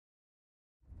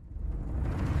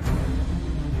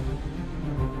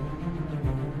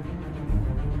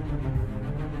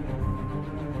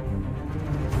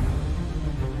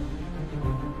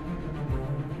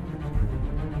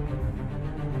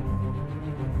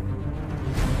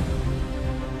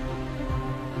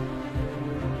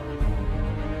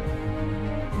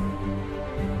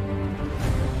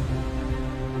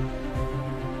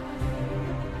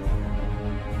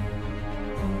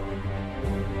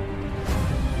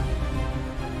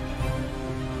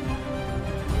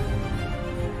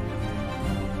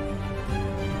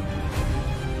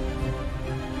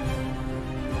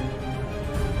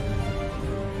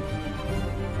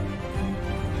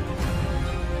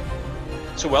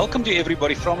So welcome to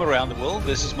everybody from around the world.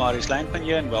 This is Marius Landman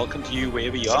here, and welcome to you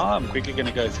wherever you are. I'm quickly going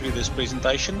to go through this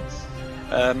presentation.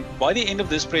 By the end of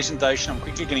this presentation, I'm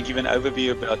quickly going to give an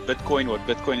overview about Bitcoin, what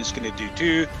Bitcoin is going to do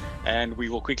too, and we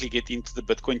will quickly get into the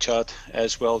Bitcoin chart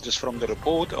as well, just from the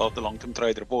report of the long-term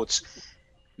trade reports.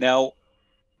 Now,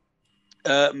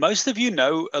 most of you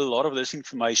know a lot of this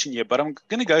information here, but I'm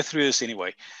going to go through this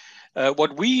anyway.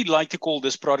 What we like to call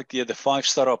this product here, the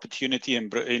 5-star opportunity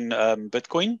in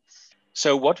Bitcoin.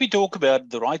 So what we talk about,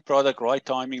 the right product, right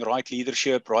timing, right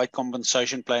leadership, right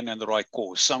compensation plan, and the right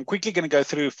course. So I'm quickly going to go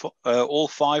through all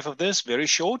 5 of this, very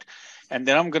short, and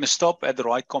then I'm going to stop at the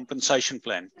right compensation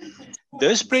plan.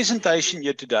 This presentation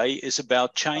here today is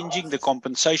about changing the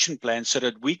compensation plan so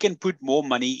that we can put more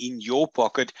money in your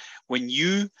pocket when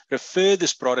you refer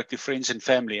this product to friends and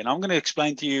family. And I'm going to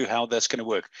explain to you how that's going to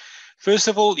work. First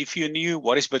of all, if you're new,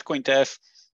 what is BTAF?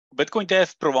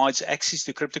 BTAF provides access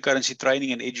to cryptocurrency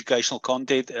training and educational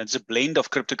content. It's a blend of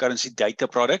cryptocurrency data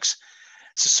products.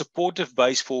 It's a supportive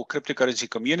base for cryptocurrency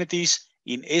communities.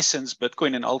 In essence,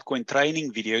 Bitcoin and altcoin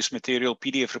training videos, material,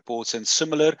 PDF reports, and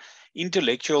similar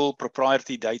intellectual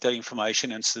proprietary data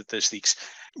information and statistics.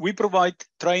 We provide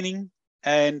training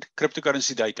and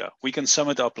cryptocurrency data. We can sum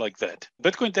it up like that.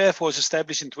 BTAF was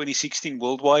established in 2016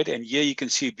 worldwide, and here you can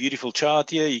see a beautiful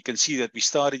chart here. You can see that we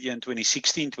started here in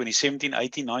 2016, 2017,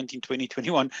 18, 19, 20,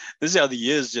 21. This is how the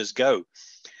years just go.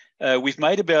 We've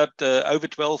made about over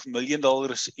 $12 million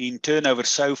in turnover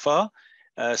so far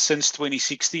since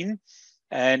 2016.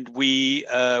 And we,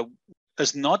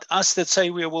 it's not us that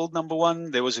say we're world number one.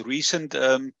 There was a recent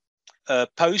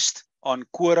post on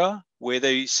Quora where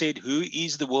they said, who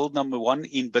is the world number one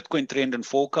in Bitcoin trend and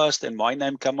forecast? And my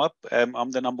name come up. I'm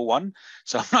the number one.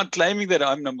 So I'm not claiming that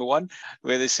I'm number one,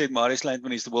 where they said Marius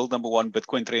Landman is the world number one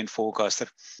Bitcoin trend forecaster.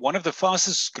 One of the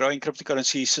fastest growing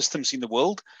cryptocurrency systems in the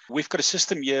world. We've got a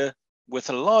system here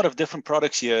with a lot of different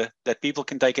products here that people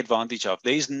can take advantage of.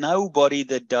 There's nobody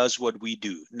that does what we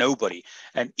do, nobody.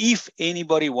 And if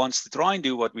anybody wants to try and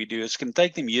do what we do, it's going to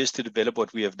take them years to develop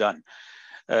what we have done,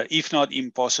 if not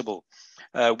impossible.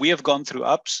 We have gone through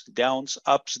ups, downs,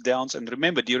 and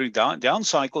remember, during down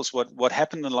cycles, what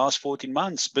happened in the last 14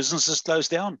 months? Businesses closed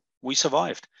down. We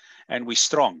survived, and we're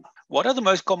strong. What are the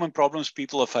most common problems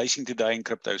people are facing today in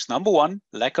cryptos? Number one,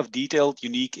 lack of detailed,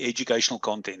 unique educational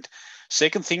content.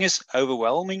 Second thing is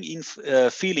overwhelming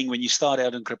feeling when you start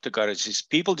out in cryptocurrencies.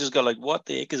 People just go like, what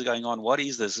the heck is going on? What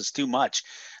is this? It's too much.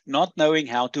 Not knowing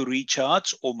how to read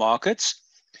charts or markets,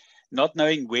 not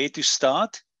knowing where to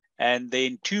start, and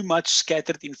then too much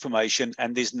scattered information,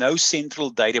 and there's no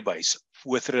central database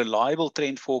with reliable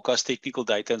trend forecast, technical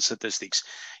data, and statistics.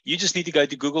 You just need to go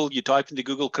to Google, you type into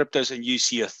Google cryptos, and you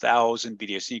see 1,000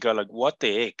 videos. And you go like, what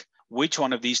the heck? Which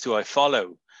one of these do I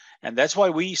follow? And that's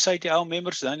why we say to our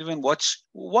members, don't even watch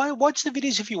the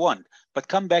videos if you want, but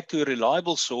come back to a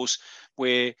reliable source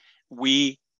where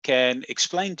we can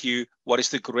explain to you what is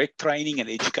the correct training and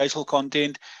educational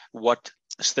content, what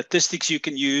statistics you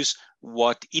can use,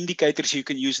 what indicators you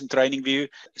can use in TradingView.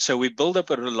 So we build up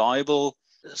a reliable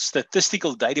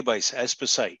statistical database, as per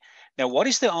se. Now, what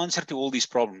is the answer to all these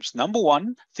problems? Number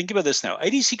one, think about this now.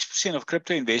 86% of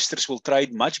crypto investors will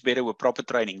trade much better with proper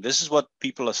training. This is what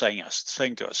people are saying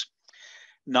to us.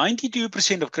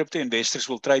 92% of crypto investors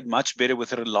will trade much better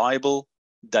with reliable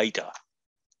data.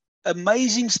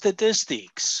 Amazing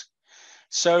statistics.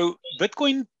 So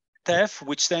BTAF,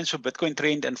 which stands for Bitcoin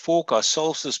Trend and Forecast,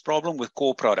 solves this problem with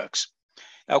core products.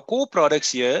 Our core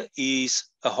products here is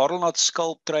a Hodl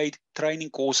Scalp Trade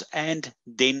training course and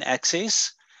then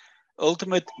access.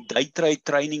 Ultimate day trade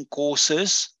training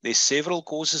courses. There's several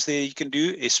courses there you can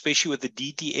do, especially with the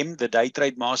DTM, the Day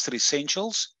Trade Master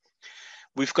Essentials.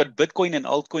 We've got Bitcoin and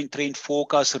altcoin trend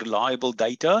forecast, reliable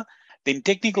data. Then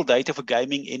technical data for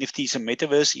gaming, NFTs, and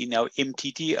metaverse in our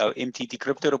MTT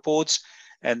crypto reports.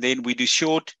 And then we do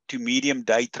short to medium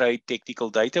day trade technical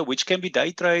data, which can be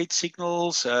day trade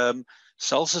signals,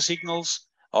 salsa signals,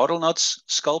 Hodl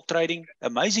scalp trading,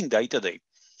 amazing data there.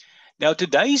 Now,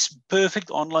 today's perfect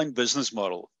online business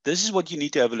model, this is what you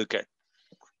need to have a look at.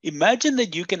 Imagine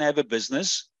that you can have a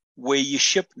business where you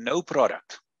ship no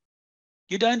product.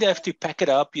 You don't have to pack it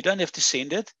up. You don't have to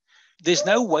send it. There's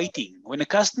no waiting. When a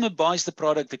customer buys the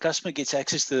product, the customer gets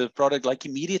access to the product like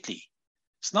immediately.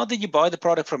 It's not that you buy the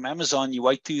product from Amazon, you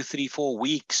wait 2, 3, 4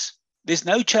 weeks. There's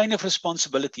no chain of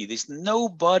responsibility. There's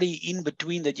nobody in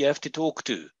between that you have to talk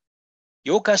to.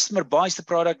 Your customer buys the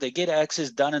product, they get access,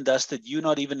 done and dusted. You're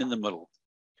not even in the middle.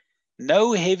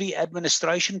 No heavy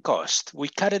administration cost. We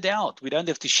cut it out. We don't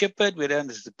have to ship it. We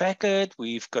don't have to pack it.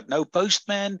 We've got no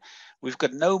postman. We've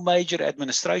got no major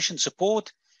administration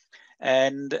support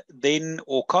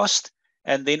or cost.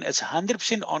 And then it's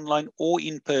 100% online or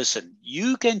in person.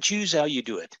 You can choose how you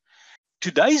do it.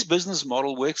 Today's business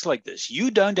model works like this.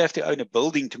 You don't have to own a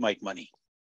building to make money.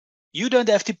 You don't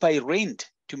have to pay rent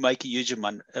to make a huge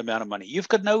amount of money. You've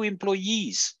got no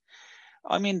employees.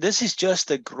 I mean, this is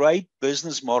just a great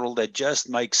business model that just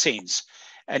makes sense.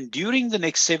 And during the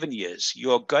next 7 years,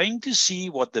 you are going to see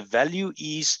what the value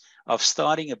is of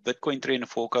starting a Bitcoin trend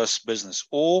forecast business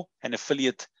or an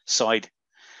affiliate side,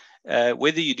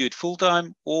 whether you do it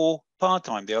full-time or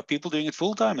part-time. There are people doing it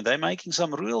full-time and they're making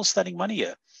some real stunning money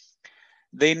here.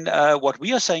 Then what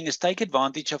we are saying is take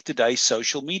advantage of today's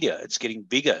social media. It's getting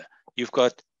bigger. You've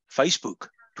got Facebook,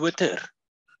 Twitter,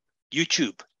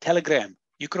 YouTube, Telegram.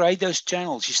 You create those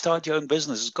channels. You start your own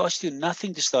business. It costs you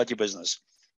nothing to start your business.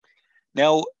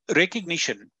 Now,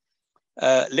 recognition.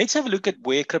 Let's have a look at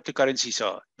where cryptocurrencies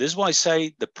are. This is why I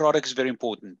say the product is very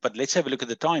important, but let's have a look at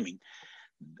the timing.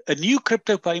 A new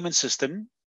crypto payment system,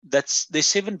 there's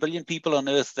 7 billion people on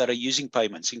earth that are using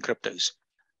payments in cryptos.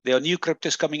 There are new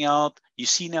cryptos coming out. You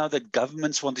see now that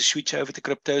governments want to switch over to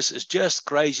cryptos. It's just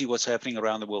crazy what's happening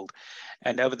around the world.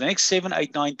 And over the next 7,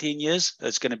 8, 9, 10 years,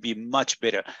 it's going to be much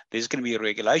better. There's going to be a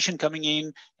regulation coming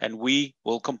in, and we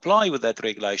will comply with that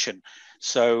regulation.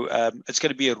 So it's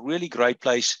going to be a really great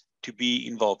place to be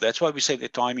involved. That's why we say the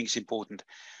timing is important.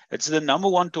 It's the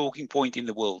 #1 talking point in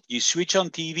the world. You switch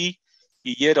on TV,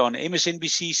 you hear it on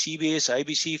MSNBC, CBS,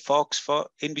 ABC, Fox,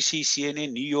 NBC,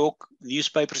 CNN, New York,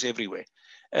 newspapers everywhere.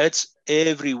 It's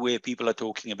everywhere people are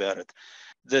talking about it.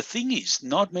 The thing is,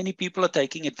 not many people are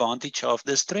taking advantage of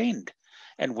this trend.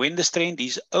 And when this trend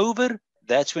is over,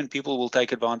 that's when people will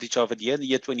take advantage of it. Here in the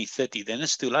year 2030, then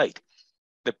it's too late.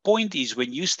 The point is,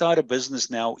 when you start a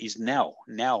business now is now,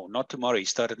 not tomorrow. You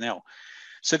start it now.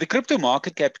 So the crypto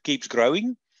market cap keeps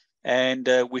growing. And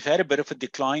we've had a bit of a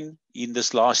decline in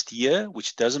this last year,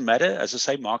 which doesn't matter. As I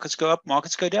say, markets go up,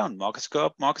 markets go down, markets go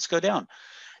up, markets go down.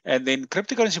 And then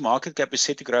cryptocurrency market cap is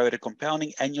set to grow at a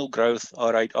compounding annual growth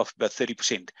rate of about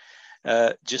 30%.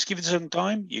 Just give it some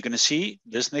time. You're going to see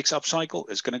this next upcycle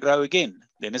is going to grow again.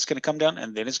 Then it's going to come down,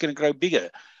 and then it's going to grow bigger.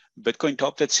 Bitcoin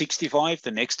topped at 65.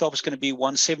 The next top is going to be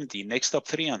 170. Next top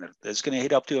 300. That's going to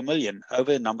head up to 1 million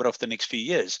over a number of the next few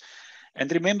years.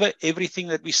 And remember, everything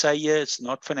that we say here, it's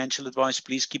not financial advice.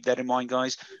 Please keep that in mind,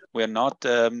 guys. We're not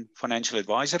financial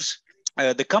advisors.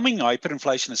 The coming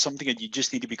hyperinflation is something that you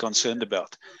just need to be concerned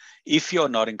about if you're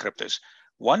not in cryptos.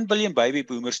 1 billion baby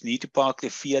boomers need to park their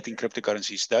fiat in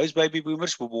cryptocurrencies. Those baby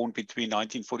boomers were born between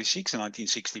 1946 and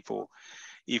 1964.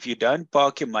 If you don't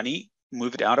park your money,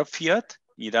 move it out of fiat,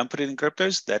 you don't put it in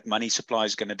cryptos, that money supply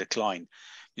is going to decline.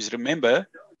 Because remember,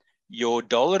 your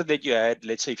dollar that you had,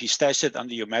 let's say if you stashed it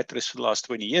under your mattress for the last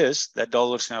 20 years, that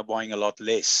dollar is now buying a lot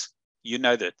less. You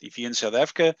know that. If you're in South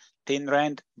Africa, 10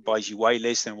 Rand buys you way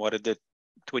less than what it did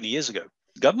 20 years ago.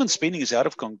 Government spending is out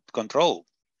of control.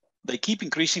 They keep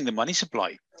increasing the money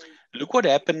supply. Look what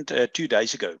happened 2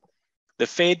 days ago. The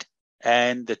Fed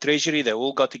and the Treasury, they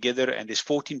all got together, and there's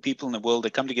 14 people in the world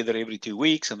that come together every 2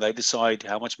 weeks, and they decide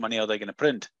how much money are they going to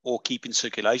print or keep in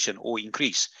circulation or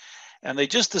increase. And they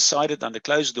just decided under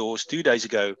closed doors 2 days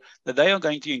ago that they are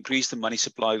going to increase the money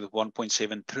supply with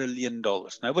 $1.7 trillion.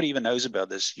 Nobody even knows about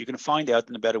this. You can find out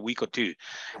in about a week or two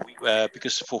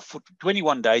because for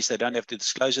 21 days, they don't have to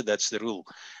disclose it. That's the rule.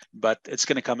 But it's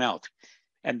going to come out.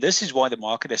 And this is why the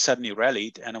market has suddenly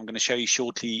rallied. And I'm going to show you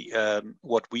shortly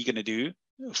what we're going to do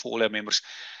for all our members.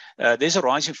 There's a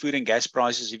rise in food and gas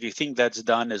prices. If you think that's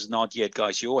done, it's not yet,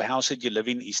 guys. Your house that you live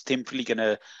in is temporarily going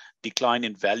to decline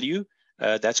in value.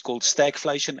 That's called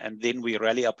stagflation, and then we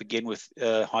rally up again with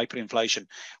hyperinflation.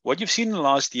 What you've seen in the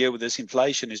last year with this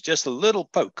inflation is just a little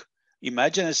poke.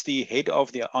 Imagine it's the head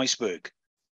of the iceberg.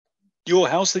 Your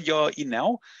house that you're in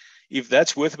now, if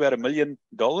that's worth about $1 million,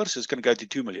 it's going to go to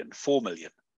 2 million, 4 million.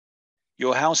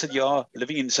 Your house that you're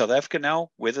living in South Africa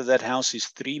now, whether that house is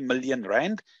 3 million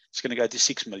Rand, it's going to go to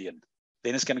 6 million.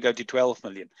 Then it's going to go to 12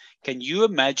 million. Can you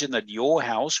imagine that your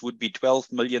house would be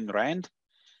 12 million Rand?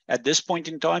 At this point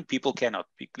in time, people cannot.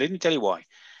 Let me tell you why.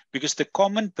 Because the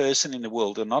common person in the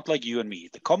world are not like you and me.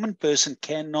 The common person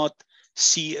cannot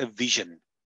see a vision.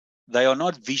 They are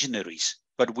not visionaries,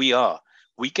 but we are.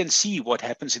 We can see what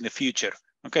happens in the future.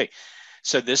 Okay,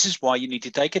 so this is why you need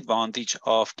to take advantage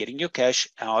of getting your cash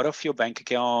out of your bank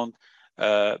account,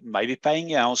 maybe paying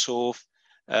your house off.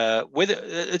 Whether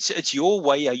it's your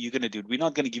way how you're going to do it. We're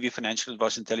not going to give you financial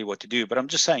advice and tell you what to do, but I'm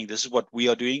just saying this is what we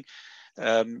are doing.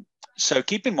 So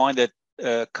keep in mind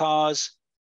that cars,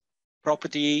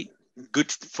 property,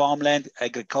 good farmland,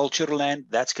 agricultural land,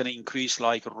 that's going to increase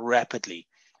like rapidly,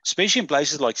 especially in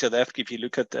places like South Africa. If you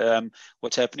look at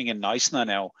what's happening in Knysna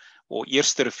now, or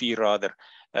Eerste Rivier rather,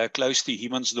 close to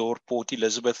Humansdorp, Port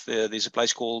Elizabeth. There's a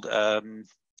place called the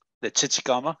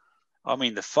Tsitsikamma. I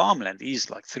mean, the farmland is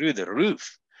like through the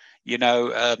roof. You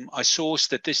know, I saw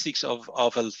statistics of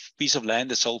a piece of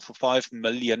land that sold for 5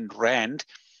 million rand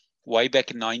way back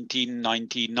in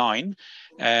 1999,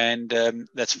 and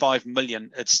that's 5 million.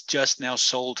 It's just now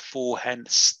sold for a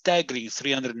staggering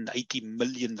 380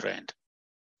 million rand.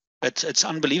 It's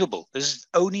unbelievable. This is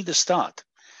only the start.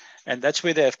 And that's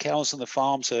where they have cows on the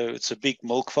farm. So it's a big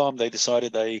milk farm. They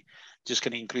decided they just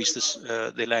going to increase this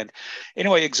their land.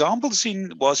 Anyway, examples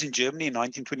was in Germany in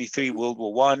 1923, World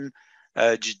War One.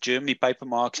 Germany paper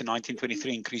marks in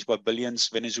 1923 increased by billions.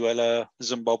 Venezuela,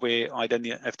 Zimbabwe. I don't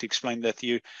have to explain that to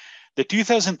you. The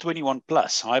 2021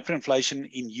 plus hyperinflation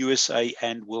in USA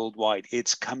and worldwide.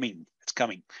 It's coming. It's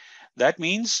coming. That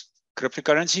means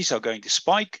cryptocurrencies are going to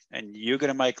spike, and you're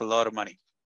going to make a lot of money.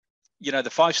 You know, the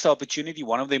 5-star opportunity,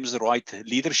 one of them is the right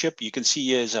leadership. You can see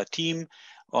here is our team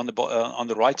on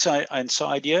the right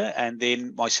side here, and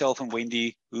then myself and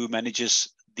Wendy, who manages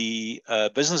the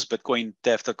business,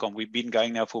 BitcoinBTAF.com. We've been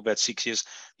going now for about 6 years.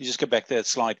 You just go back to that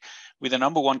slide. We're the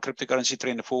 #1 cryptocurrency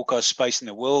trend forecast space in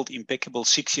the world, impeccable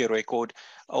 6-year record,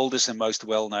 oldest and most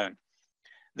well-known.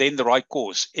 Then the right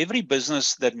cause. Every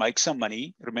business that makes some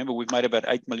money, remember we've made about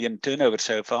 8 million turnover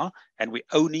so far, and we're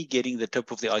only getting the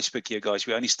tip of the iceberg here, guys.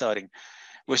 We're only starting.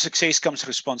 With success comes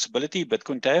responsibility.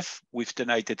 BitcoinBTAF, we've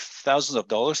donated thousands of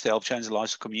dollars to help change the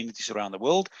lives of communities around the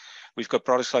world. We've got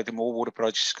products like the More Water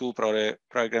Project, school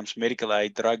programs, medical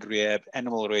aid, drug rehab,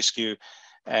 animal rescue,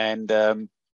 and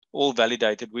all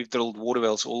validated. We've drilled water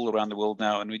wells all around the world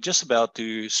now, and we're just about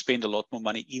to spend a lot more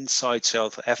money inside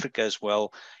South Africa as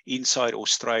well, inside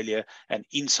Australia, and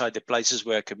inside the places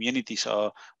where communities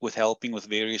are with helping with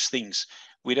various things.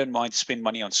 We don't mind to spend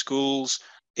money on schools,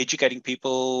 educating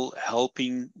people,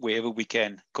 helping wherever we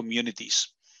can, communities.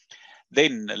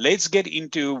 Then let's get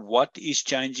into what is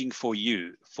changing for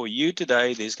you. For you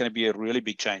today, there's going to be a really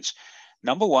big change.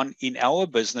 #1, in our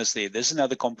business there's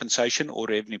another compensation or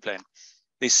revenue plan.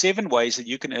 There's 7 ways that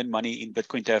you can earn money in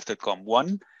BitcoinBTAF.com.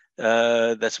 One,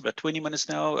 that's about 20 minutes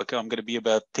now. Okay, I'm going to be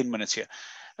about 10 minutes here.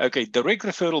 Okay, direct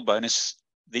referral bonus.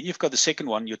 Then you've got the second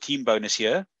one, your team bonus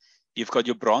here. You've got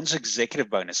your bronze executive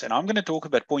bonus. And I'm going to talk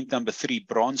about point #3,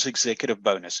 bronze executive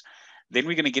bonus. Then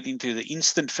we're going to get into the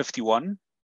instant 51,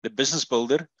 the business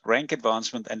builder, rank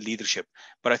advancement, and leadership.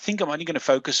 But I think I'm only going to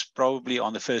focus probably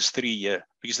on the first 3 here,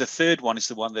 because the third one is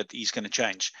the one that is going to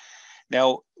change.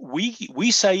 Now,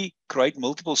 we say create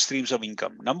multiple streams of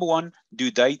income. #1, do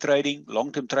day trading,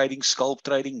 long-term trading, scalp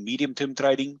trading, medium-term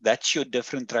trading. That's your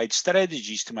different trade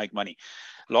strategies to make money.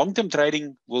 Long-term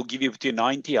trading will give you between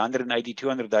 90, 180,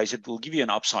 200 days. It will give you an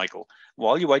upcycle.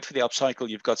 While you wait for the upcycle,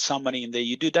 you've got some money in there.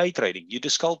 You do day trading, you do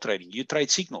scalp trading, you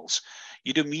trade signals,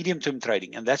 you do medium-term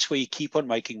trading, and that's where you keep on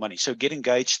making money. So get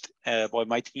engaged by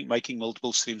making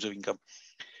multiple streams of income.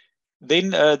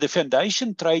 Then the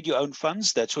foundation, trade your own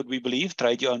funds. That's what we believe,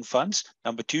 trade your own funds.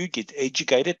 #2, get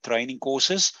educated, training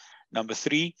courses.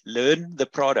 #3, learn the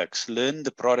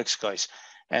products, guys.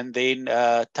 And then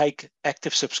take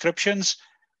active subscriptions,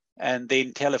 and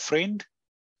then tell a friend.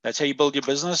 That's how you build your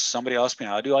business. Somebody asked me,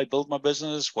 how do I build my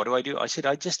business? What do I do? I said,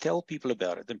 I just tell people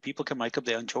about it, and people can make up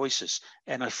their own choices.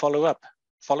 And I follow up.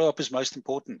 Follow up is most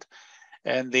important.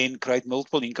 And then create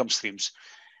multiple income streams.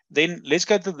 Then let's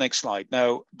go to the next slide.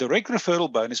 Now, direct referral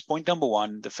bonus, point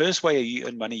 #1, the first way you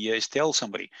earn money here is tell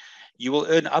somebody. You will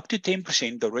earn up to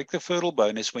 10% direct referral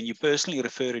bonus when you personally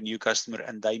refer a new customer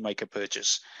and they make a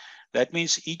purchase. That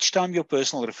means each time your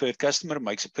personal referred customer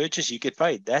makes a purchase, you get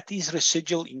paid. That is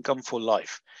residual income for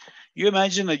life. You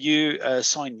imagine that you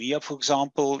sign me up, for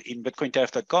example, in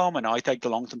BitcoinBTAF.com, and I take the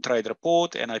long-term trade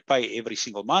report and I pay every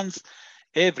single month.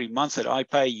 Every month that I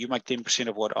pay, you make 10%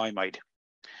 of what I made.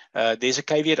 There's a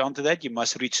caveat onto that. You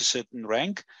must reach a certain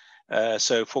rank.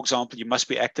 So, for example, you must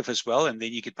be active as well, and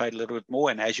then you get paid a little bit more.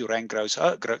 And as your rank goes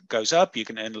up, you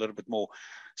can earn a little bit more.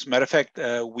 As a matter of fact,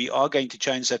 we are going to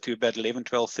change that to about 11,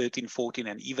 12, 13, 14,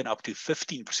 and even up to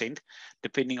 15%,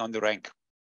 depending on the rank.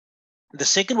 The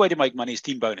second way to make money is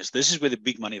team bonus. This is where the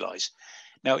big money lies.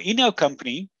 Now, in our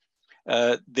company,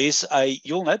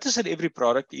 you'll notice that every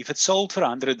product, if it's sold for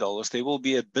 $100, there will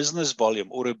be a business volume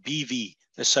or a BV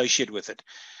associated with it.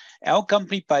 Our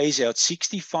company pays out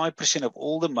 65% of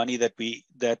all the money that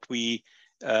we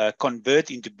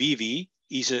convert into BV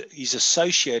is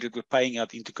associated with paying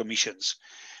out into commissions.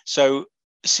 So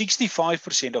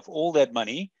 65% of all that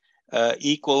money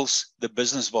equals the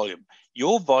business volume.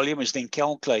 Your volume is then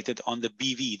calculated on the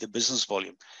BV, the business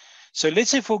volume. So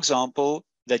let's say, for example,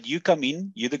 that you come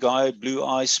in, you're the guy, blue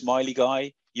eyes, smiley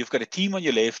guy. You've got a team on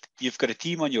your left. You've got a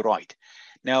team on your right.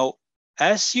 Now,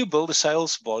 as you build a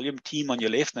sales volume team on your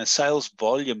left and a sales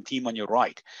volume team on your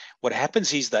right, what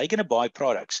happens is they're going to buy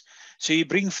products. So you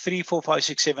bring 3, 4, 5,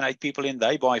 6, 7, 8 people in,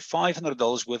 they buy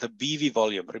 $500 worth of BV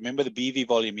volume. Remember the BV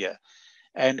volume here.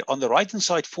 And on the right-hand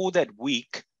side for that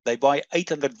week, they buy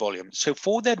 800 volume. So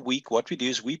for that week, what we do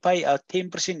is we pay our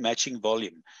 10% matching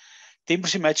volume.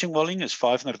 10% matching volume is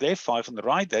 500 left, 5 on the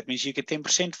right. That means you get 10%,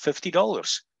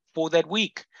 $50 for that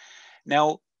week.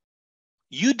 Now,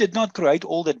 you did not create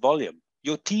all that volume.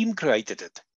 Your team created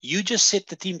it. You just set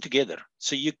the team together.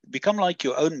 So you become like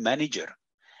your own manager.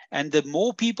 And the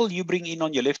more people you bring in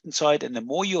on your left-hand side and the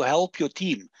more you help your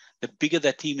team, the bigger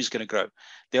that team is going to grow.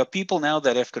 There are people now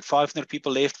that have got 500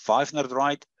 people left, 500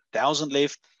 right, 1,000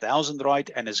 left, 1,000 right,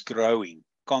 and is growing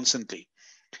constantly.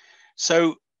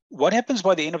 So what happens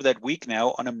by the end of that week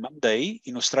now on a Monday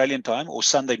in Australian time or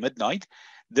Sunday midnight,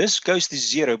 this goes to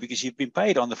zero because you've been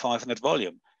paid on the 500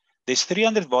 volume. There's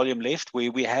 300 volume left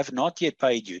where we have not yet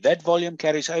paid you. That volume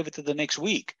carries over to the next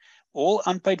week. All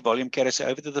unpaid volume carries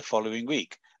over to the following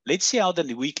week. Let's see how the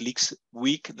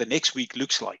next week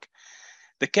looks like.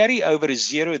 The carryover is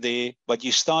zero there, but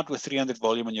you start with 300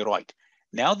 volume on your right.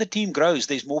 Now the team grows.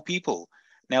 There's more people.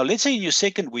 Now let's say in your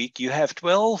second week, you have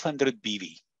 1,200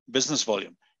 BV, business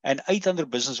volume, and 800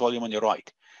 business volume on your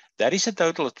right. That is a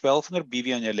total of 1,200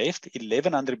 BV on your left,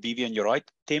 1,100 BV on your right.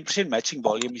 10% matching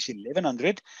volume is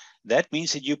 1,100. That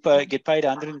means that you get paid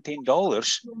 $110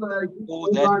 for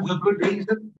that week.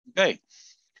 Okay.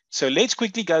 So let's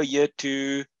quickly go here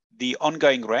to the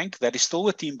ongoing rank. That is still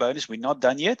a team bonus. We're not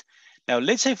done yet. Now,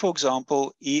 let's say, for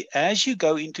example, as you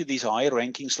go into these higher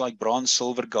rankings like bronze,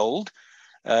 silver, gold,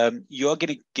 you are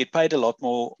going to get paid a lot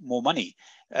more money.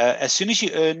 As soon as you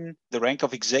earn the rank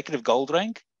of executive gold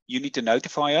rank, you need to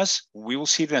notify us. We will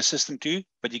see it in our system too,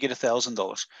 but you get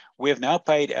 $1,000. We have now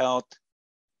paid out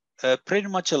pretty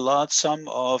much a large sum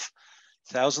of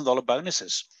 $1,000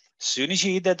 bonuses. As soon as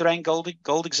you hit that rank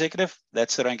gold executive,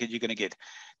 that's the rank that you're going to get.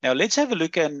 Now let's have a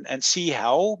look and see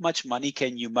how much money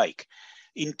can you make.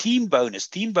 In team bonus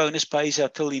pays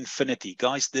out till infinity.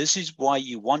 Guys, this is why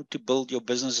you want to build your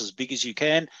business as big as you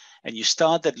can. And you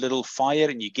start that little fire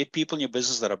and you get people in your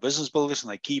business that are business builders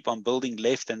and they keep on building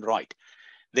left and right.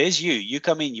 There's you. You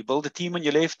come in, you build a team on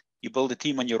your left, you build a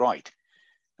team on your right.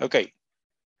 Okay.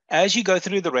 As you go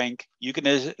through the rank, you're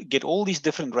going to get all these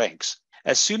different ranks.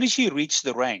 As soon as you reach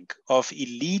the rank of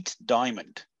Elite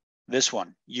Diamond, this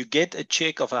one, you get a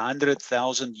check of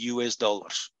 $100,000 US.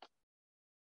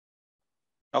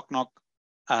 Knock, knock,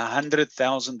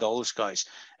 $100,000, guys.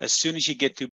 As soon as you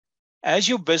get to, as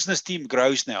your business team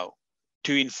grows now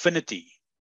to infinity,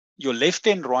 your left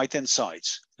and right hand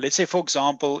sides, let's say, for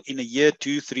example, in a year,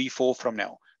 2, 3, 4 from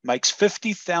now, makes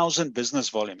 50,000 business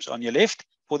volumes on your left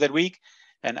for that week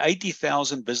and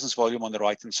 80,000 business volume on the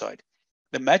right hand side.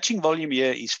 The matching volume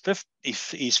here is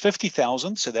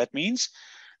 50,000. So that means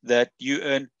that you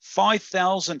earn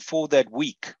 5,000 for that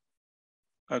week.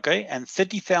 Okay. And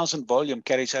 30,000 volume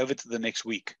carries over to the next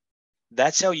week.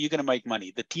 That's how you're going to make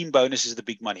money. The team bonus is the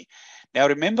big money. Now,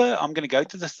 remember, I'm going to go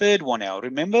to the third one now.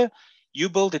 Remember, you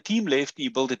build a team left,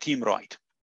 you build a team right.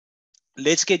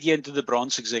 Let's get you into the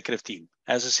bronze executive team.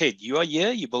 As I said, you are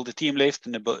here, you build a team left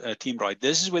and a team right.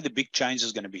 This is where the big change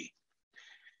is going to be.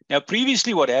 Now,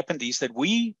 previously what happened is that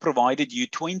we provided you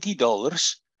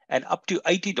 $20 and up to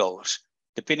 $80,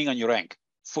 depending on your rank,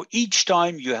 for each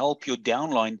time you help your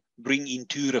downline bring in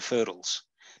 2 referrals.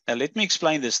 Now, let me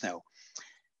explain this now.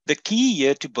 The key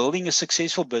here to building a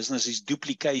successful business is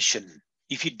duplication.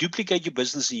 If you duplicate your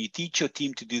business and you teach your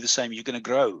team to do the same, you're going to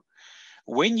grow.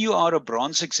 When you are a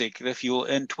bronze executive, you will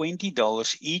earn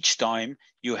 $20 each time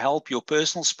you help your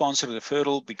personal sponsor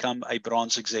referral become a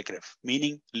bronze executive.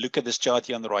 Meaning, look at this chart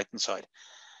here on the right-hand side.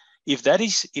 If that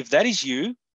is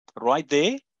you right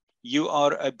there, you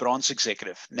are a bronze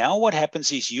executive. Now what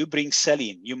happens is you bring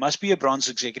Sally in. You must be a bronze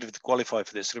executive to qualify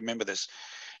for this. Remember this.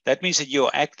 That means that you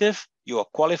are active, you are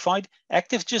qualified.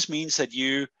 Active just means that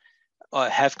you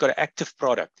have got an active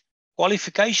product.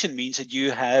 Qualification means that you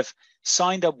have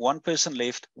signed up 1 person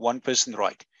left, 1 person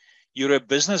right. You're a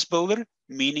business builder,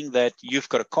 meaning that you've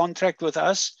got a contract with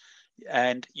us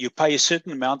and you pay a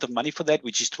certain amount of money for that,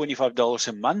 which is $25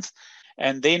 a month.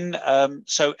 And then,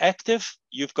 so active,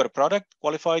 you've got a product,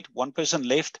 qualified, 1 person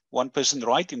left, 1 person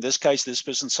right. In this case, this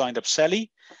person signed up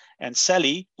Sally, and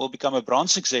Sally will become a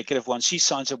bronze executive once she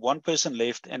signs up 1 person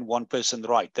left and 1 person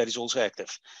right. That is also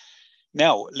active.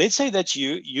 Now, let's say that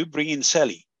you bring in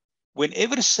Sally.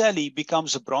 Whenever Sally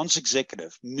becomes a bronze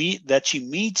executive, that she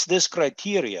meets this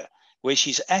criteria where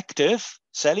she's active,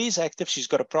 Sally is active, she's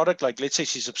got a product, like let's say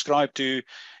she's subscribed to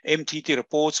MTT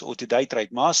Reports or to Day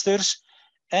Trade Masters,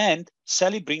 and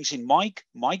Sally brings in Mike.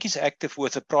 Mike is active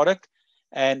with a product,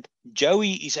 and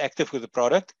Joey is active with the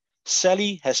product,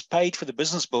 Sally has paid for the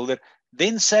business builder,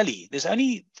 then Sally, there's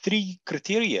only 3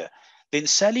 criteria, then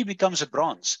Sally becomes a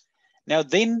bronze. Now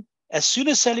then, as soon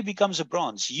as Sally becomes a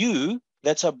bronze, you,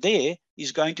 that's up there,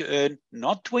 is going to earn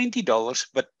not $20,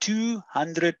 but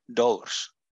 $200.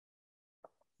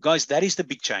 Guys, that is the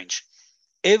big change.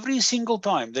 Every single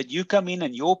time that you come in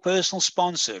and your personal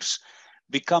sponsors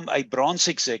become a bronze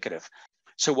executive.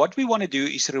 So what we want to do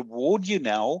is reward you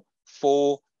now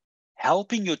for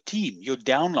helping your team, your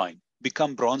downline,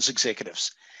 become bronze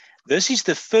executives. This is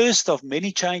the first of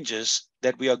many changes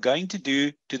that we are going to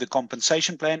do to the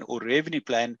compensation plan or revenue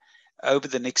plan over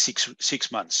the next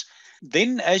six months.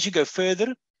 Then as you go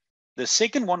further, the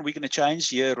second one we're going to change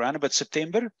here around about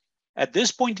September. At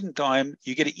this point in time,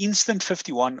 you get an instant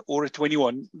 51 or a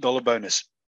 $21 bonus.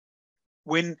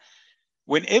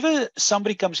 Whenever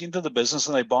somebody comes into the business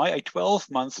and they buy a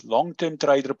 12-month long-term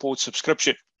trade report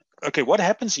subscription, okay, what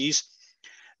happens is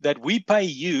that we pay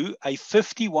you a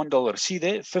 $51. See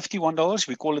there, $51.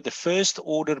 We call it the first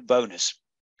order bonus.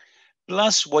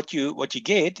 Plus, what you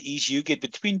get is you get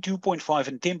between 2.5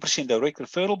 and 10% direct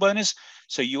referral bonus.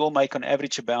 So you will make on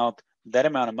average about that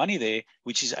amount of money there,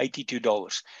 which is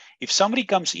 $82. If somebody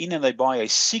comes in and they buy a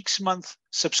 6-month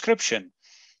subscription,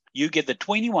 you get the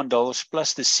 $21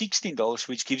 plus the $16,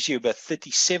 which gives you about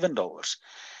 $37.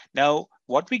 Now,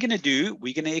 what we're going to do,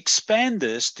 we're going to expand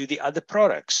this to the other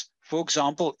products. For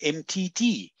example,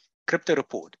 MTT, Crypto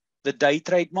Report, the Day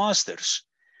Trade Masters.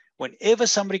 Whenever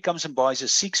somebody comes and buys a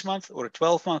 6-month or a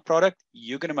 12-month product,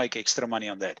 you're going to make extra money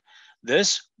on that.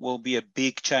 This will be a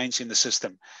big change in the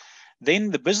system. Then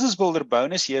the Business Builder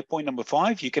bonus here, point number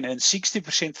 5, you can earn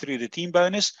 60% through the team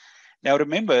bonus. Now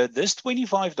remember, this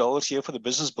 $25 here for the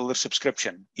Business Builder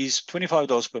subscription is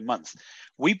 $25 per month.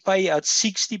 We pay out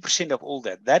 60% of all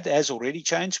that. That has already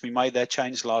changed. We made that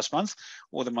change last month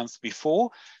or the month before.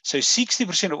 So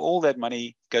 60% of all that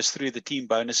money goes through the team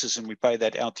bonuses and we pay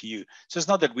that out to you. So it's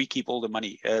not that we keep all the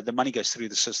money goes through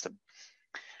the system.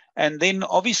 And then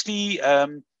obviously,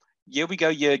 here we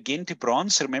go here again to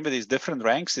bronze. Remember, there's different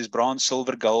ranks. There's bronze,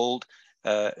 silver, gold,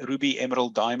 ruby,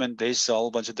 emerald, diamond. There's a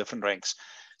whole bunch of different ranks.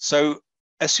 So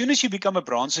as soon as you become a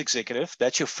bronze executive,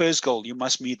 that's your first goal. You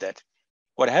must meet that.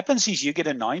 What happens is you get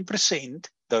a 9%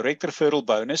 direct referral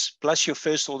bonus plus your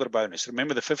first order bonus.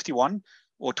 Remember the 51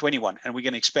 or 21, and we're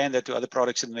going to expand that to other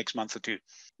products in the next month or two.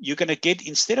 You're going to get,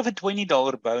 instead of a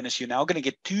 $20 bonus, you're now going to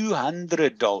get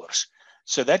 $200.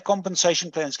 So that compensation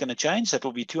plan is going to change. That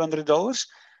will be $200.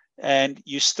 And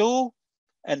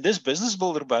this Business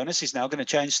Builder bonus is now going to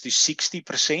change to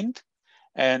 60%.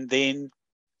 And then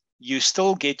you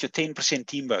still get your 10%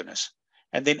 team bonus.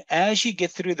 And then as you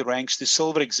get through the ranks to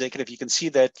silver executive, you can see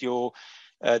that your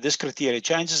this criteria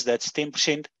changes. That's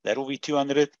 10%. That will be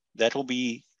 200. That will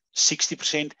be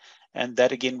 60%. And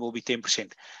that again will be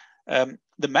 10%.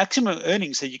 The maximum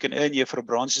earnings that you can earn here for a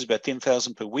bronze is about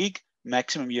 $10,000 per week.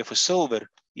 Maximum here for silver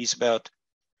is about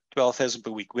 $12,000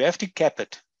 per week. We have to cap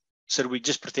it so that we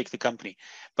just protect the company.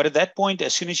 But at that point,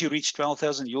 as soon as you reach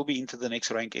 12,000, you'll be into the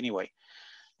next rank anyway.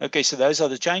 Okay, so those are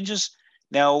the changes.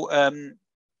 Now,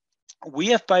 we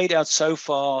have paid out so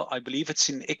far, I believe it's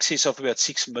in excess of about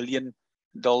 $6 million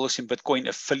in Bitcoin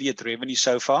affiliate revenue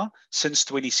so far since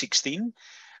 2016.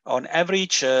 On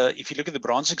average, if you look at the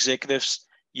bronze executives,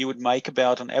 you would make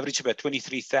on average about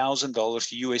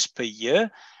 $23,000 US per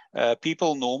year.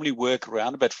 People normally work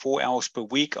around about 4 hours per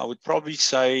week. I would probably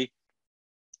say,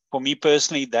 for me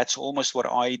personally, that's almost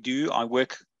what I do.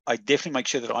 I definitely make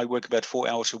sure that I work about 4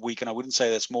 hours a week, and I wouldn't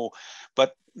say that's more.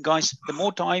 But guys, the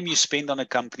more time you spend on a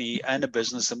company and a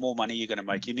business, the more money you're going to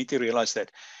make. You need to realize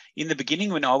that. In the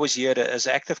beginning, when I was here as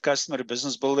an active customer, a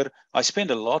business builder, I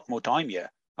spent a lot more time here.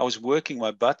 I was working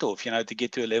my butt off, to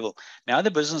get to a level. Now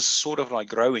the business is sort of like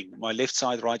growing. My left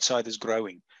side, right side is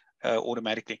growing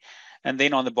automatically. And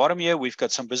then on the bottom here, we've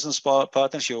got some business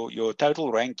partners. Your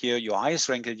total rank here, your highest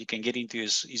rank that you can get into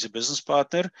is a business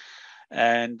partner.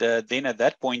 And then at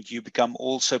that point, you become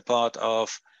also part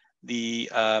of the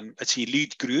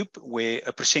elite group, where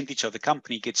a percentage of the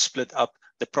company gets split up.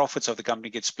 The profits of the company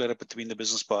get split up between the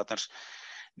business partners.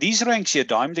 These ranks here,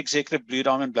 Diamond Executive, Blue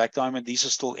Diamond, Black Diamond, these are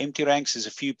still empty ranks. There's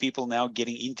a few people now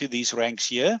getting into these ranks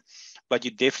here, but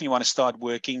you definitely want to start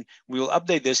working. We'll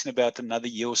update this in about another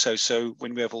year or so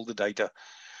when we have all the data.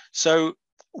 So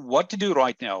what to do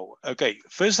right now? Okay,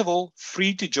 first of all,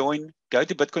 free to join. Go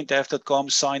to bitcointaf.com,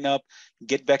 sign up,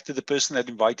 get back to the person that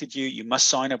invited you. You must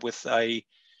sign up with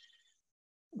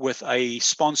a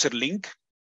sponsored link.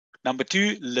 Number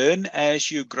 2, learn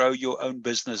as you grow your own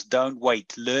business. Don't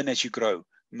wait. Learn as you grow.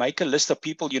 Make a list of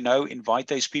people invite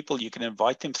those people. You can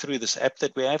invite them through this app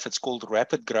that we have. It's called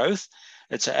Rapid Growth.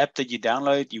 It's an app that you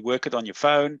download, you work it on your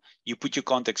phone, you put your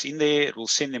contacts in there, it will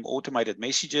send them automated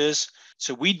messages.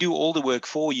 So we do all the work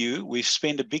for you. We've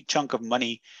spent a big chunk of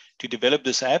money to develop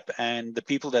this app, and the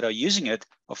people that are using it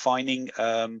are finding,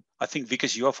 I think,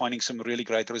 Vikas, you are finding some really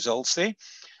great results there.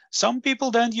 Some people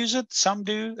don't use it, some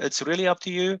do. It's really up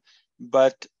to you.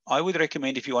 But I would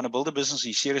recommend, if you want to build a business,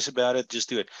 you're serious about it, just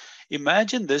do it.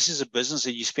 Imagine this is a business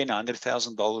that you spend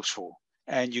 $100,000 for,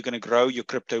 and you're going to grow your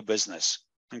crypto business.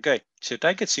 Okay, so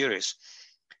take it serious.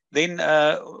 Then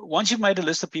once you've made a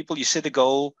list of people, you set a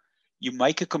goal, you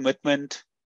make a commitment,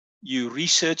 you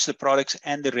research the products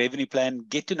and the revenue plan,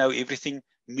 get to know everything,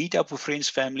 meet up with friends,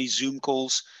 family, Zoom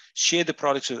calls, share the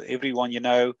products with everyone you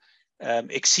know,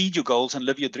 exceed your goals and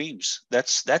live your dreams.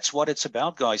 That's what it's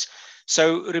about, guys.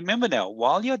 So remember now,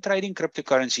 while you're trading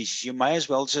cryptocurrencies, you may as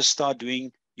well just start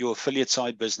doing your affiliate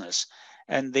side business,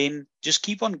 and then just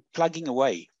keep on plugging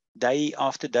away day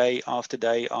after day after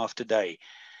day after day.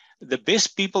 The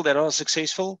best people that are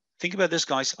successful, think about this,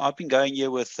 guys. I've been going here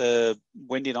with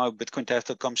Wendy and I,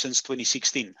 BitcoinTAF.com, since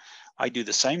 2016. I do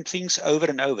the same things over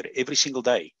and over every single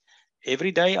day.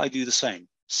 Every day I do the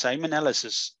same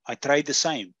analysis. I trade the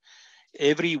same.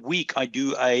 Every week I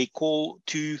do a call,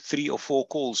 2, 3, or 4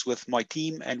 calls with my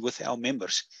team and with our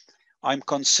members. I'm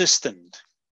consistent.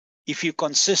 If you're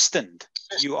consistent,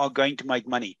 you are going to make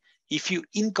money. If you're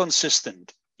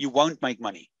inconsistent, you won't make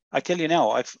money. I tell you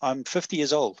now, I'm 50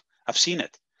 years old. I've seen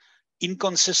it.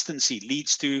 Inconsistency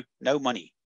leads to no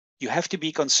money. You have to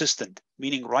be consistent,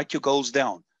 meaning write your goals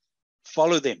down.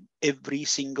 Follow them every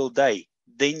single day.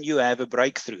 Then you have a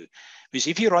breakthrough. Because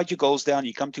if you write your goals down,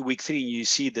 you come to week 3 and you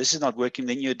see this is not working,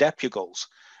 then you adapt your goals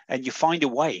and you find a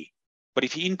way. But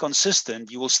if you're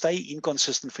inconsistent, you will stay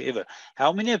inconsistent forever.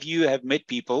 How many of you have met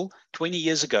people 20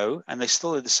 years ago and they're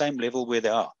still at the same level where they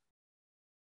are?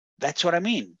 That's what I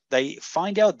mean. They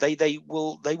find out they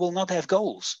will not have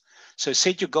goals. So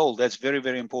set your goal. That's very,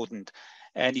 very important.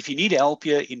 And if you need help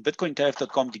here in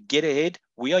BitcoinTAF.com to get ahead,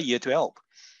 we are here to help.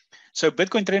 So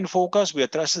Bitcoin Trend Forecast, we are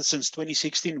trusted since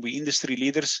 2016. We're industry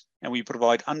leaders and we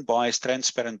provide unbiased,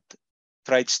 transparent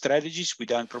trade strategies. We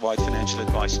don't provide financial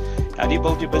advice. How do you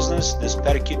build your business? This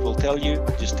parakeet will tell you.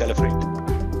 Just tell a friend.